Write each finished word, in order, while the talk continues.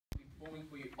performing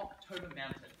for you October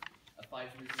Mountain, a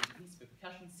 5-movement piece for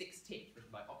percussion sextet written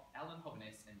by Alan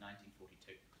Hovhaness in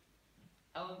 1942.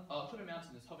 October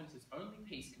Mountain is Hovhaness' only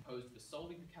piece composed for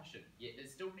solely percussion, yet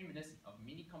is still reminiscent of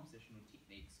many compositional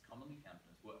techniques commonly found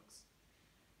in his works.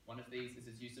 One of these is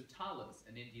his use of talas,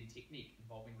 an Indian technique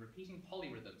involving repeating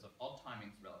polyrhythms of odd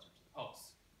timings relative to the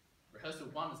pulse.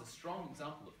 Rehearsal 1 is a strong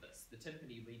example of this, the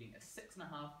timpani leading a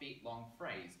 6.5-beat long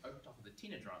phrase over top of the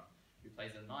tenor drum, who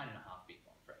plays a 9.5-beat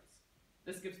long phrase.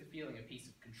 This gives the feeling a piece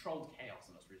of controlled chaos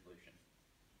in its resolution.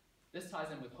 This ties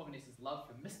in with Hovhaness' love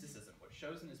for mysticism, which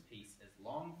shows in his piece as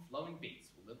long, flowing beats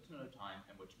with little to no time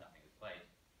in which nothing is played.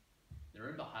 The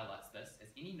marimba highlights this, as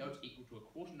any note equal to a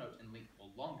quarter note in length or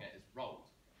longer is rolled,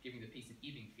 giving the piece an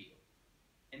ebbing feel.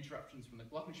 Interruptions from the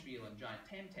glockenspiel and giant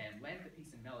tam-tam land the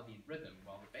piece in melody and rhythm,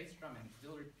 while the bass drum and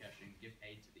auxiliary percussion give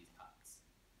aid to these parts.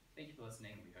 Thank you for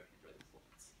listening, and we hope you enjoy the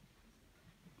performance.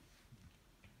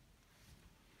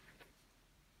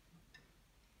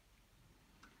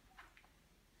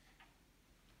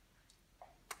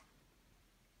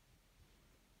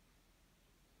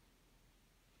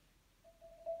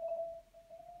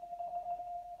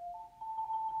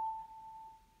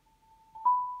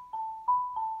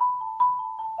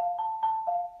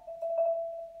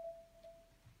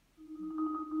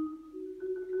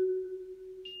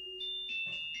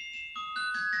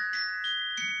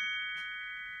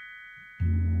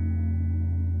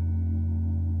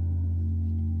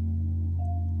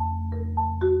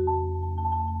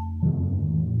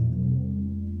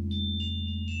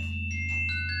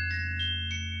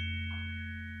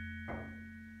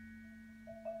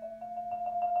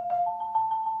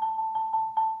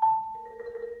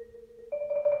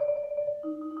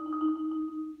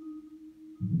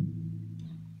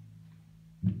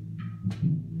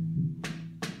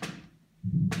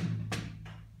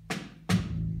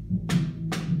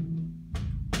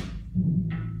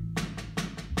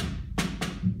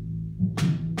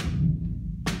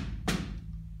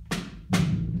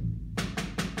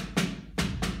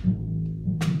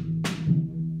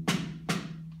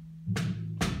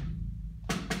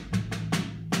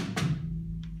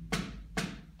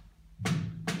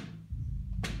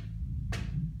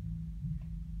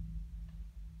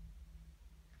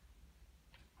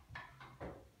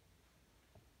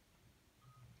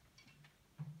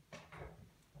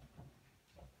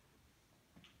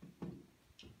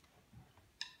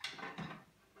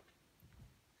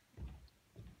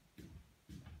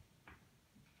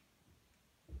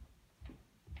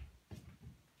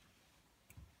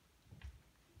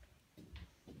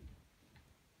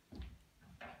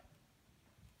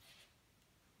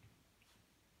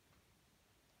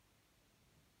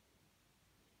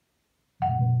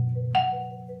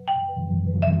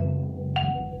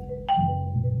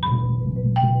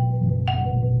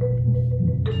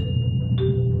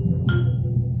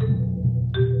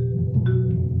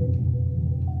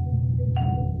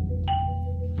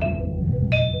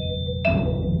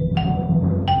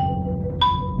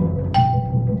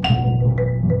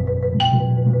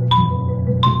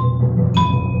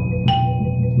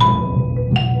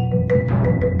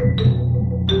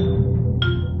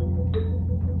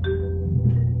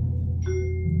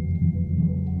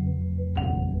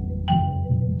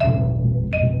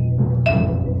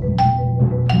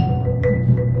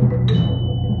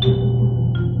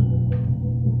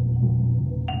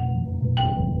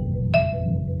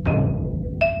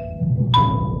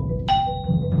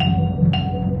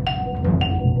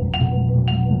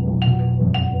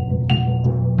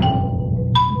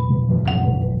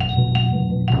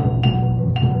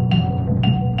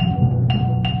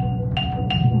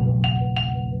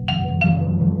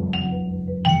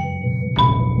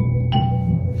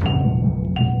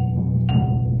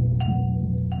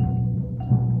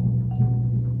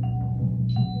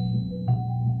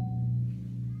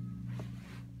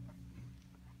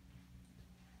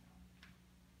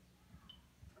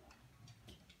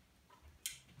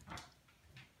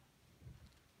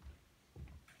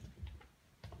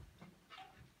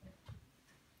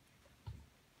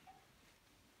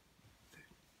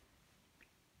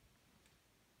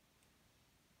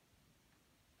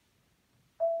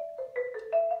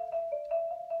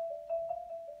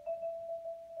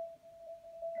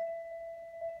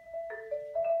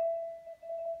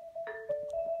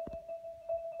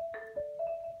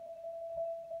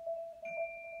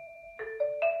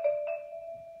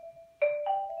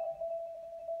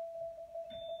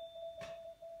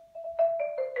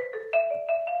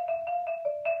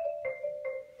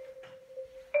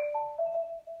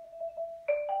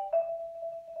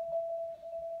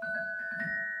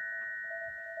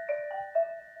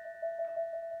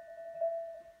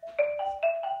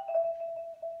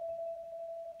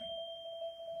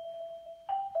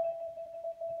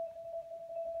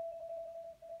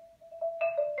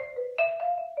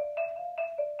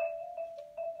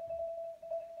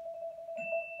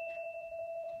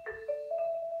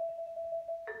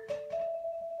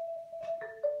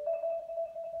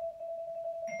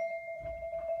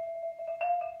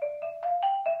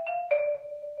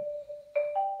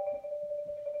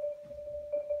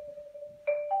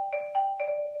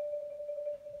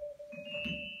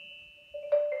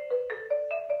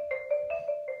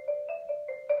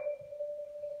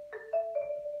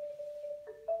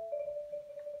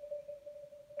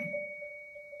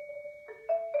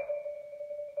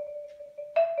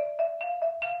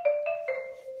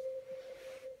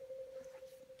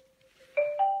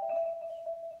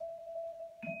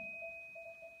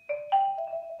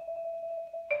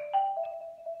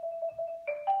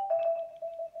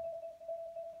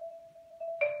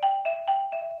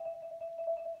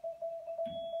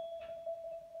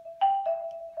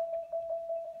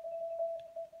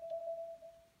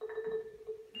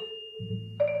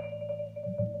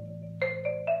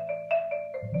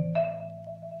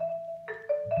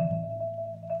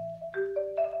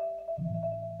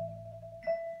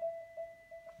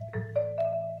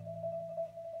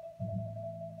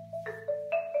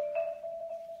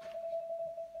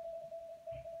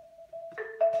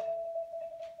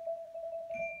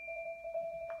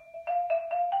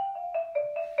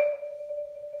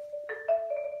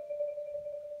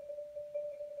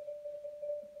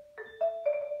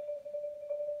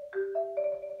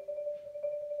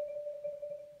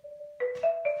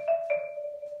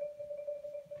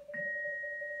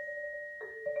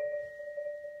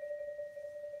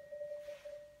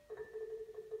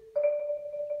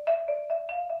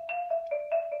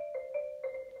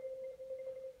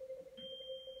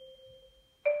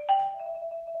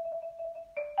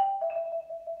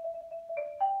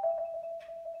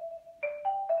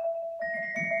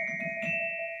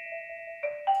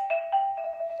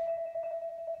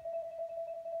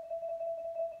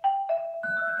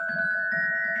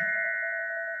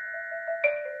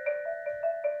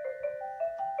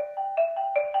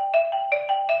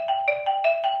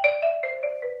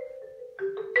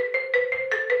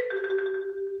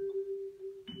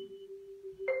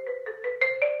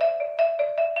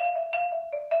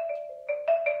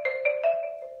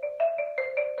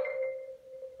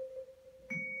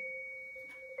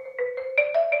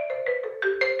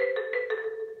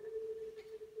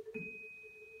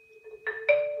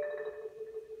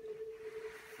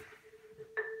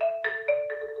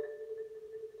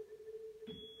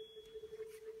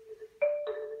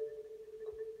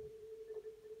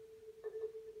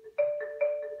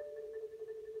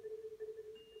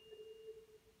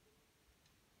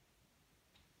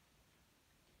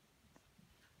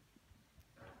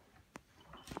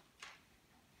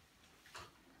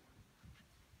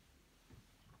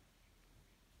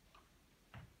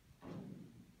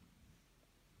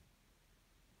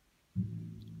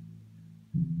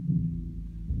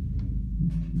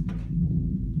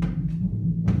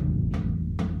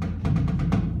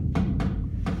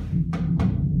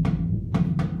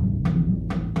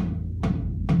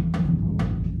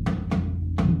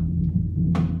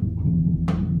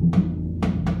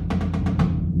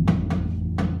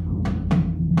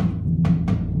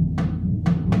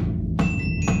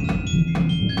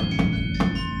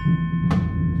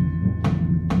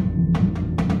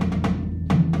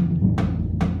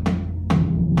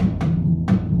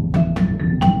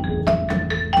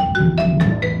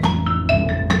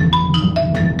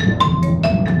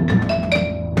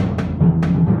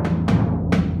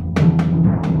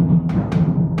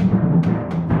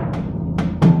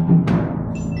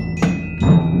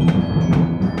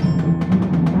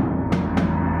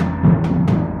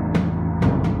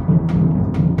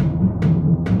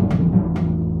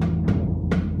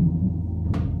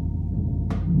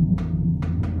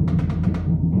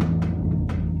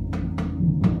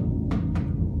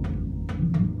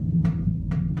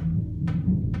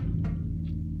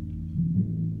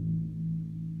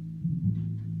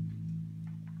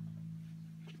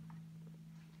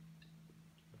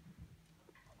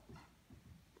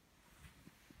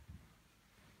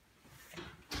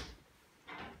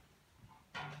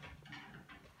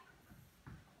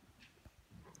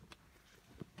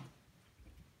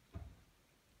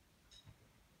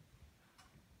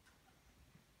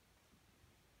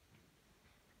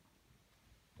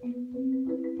 Thank you.